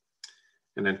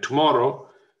 And then tomorrow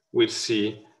we'll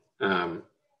see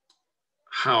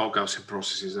how Gaussian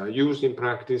processes are used in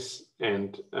practice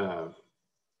and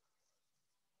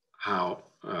how,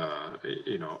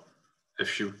 you know, a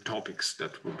few topics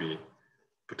that will be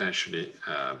potentially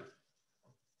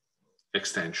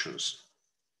extensions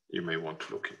you may want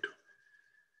to look into.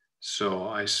 So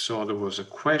I saw there was a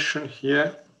question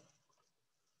here.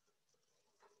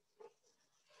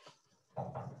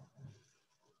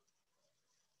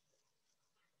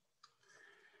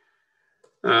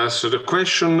 So the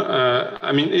question,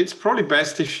 I mean, it's probably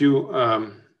best if you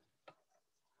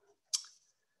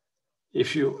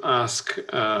ask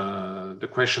the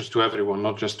questions to everyone,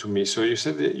 not just to me. So you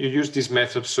said that you use this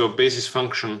method, so basis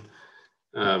function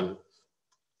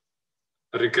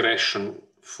regression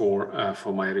for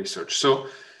my research. So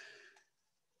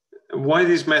why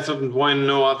this method and why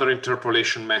no other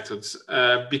interpolation methods?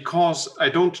 Because I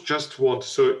don't just want,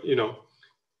 so, you know,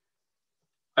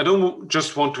 I don't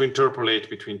just want to interpolate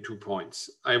between 2 points.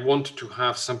 I want to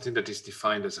have something that is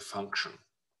defined as a function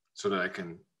so that I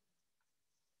can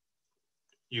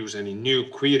use any new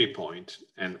query point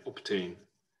and obtain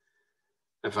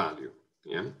a value.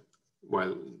 Yeah.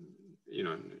 Well, you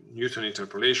know, Newton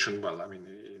interpolation, well, I mean,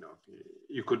 you know,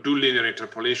 you could do linear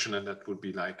interpolation and that would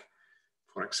be like,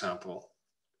 for example,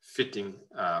 fitting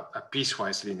a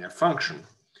piecewise linear function.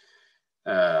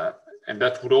 And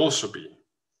that would also be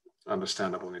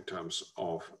understandable in terms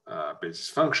of basis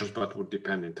functions, but would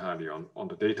depend entirely on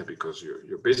the data, because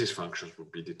your basis functions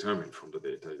would be determined from the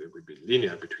data. They would be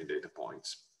linear between data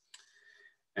points.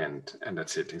 And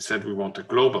that's it. Instead, we want a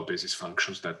global basis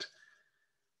functions that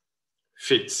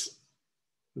fits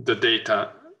the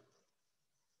data,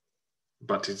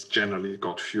 but it's generally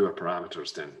got fewer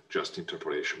parameters than just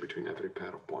interpolation between every pair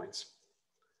of points.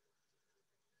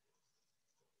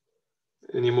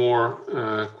 Any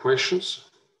more questions?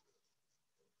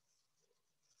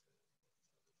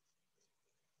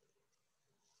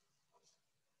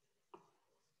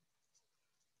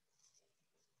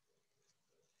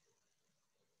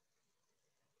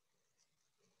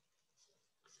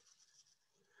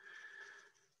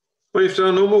 Well, if there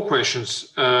are no more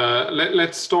questions,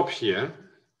 let's stop here,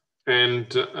 and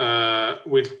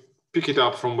we'll pick it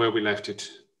up from where we left it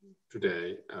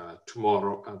today,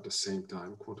 tomorrow at the same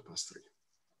time, 3:15.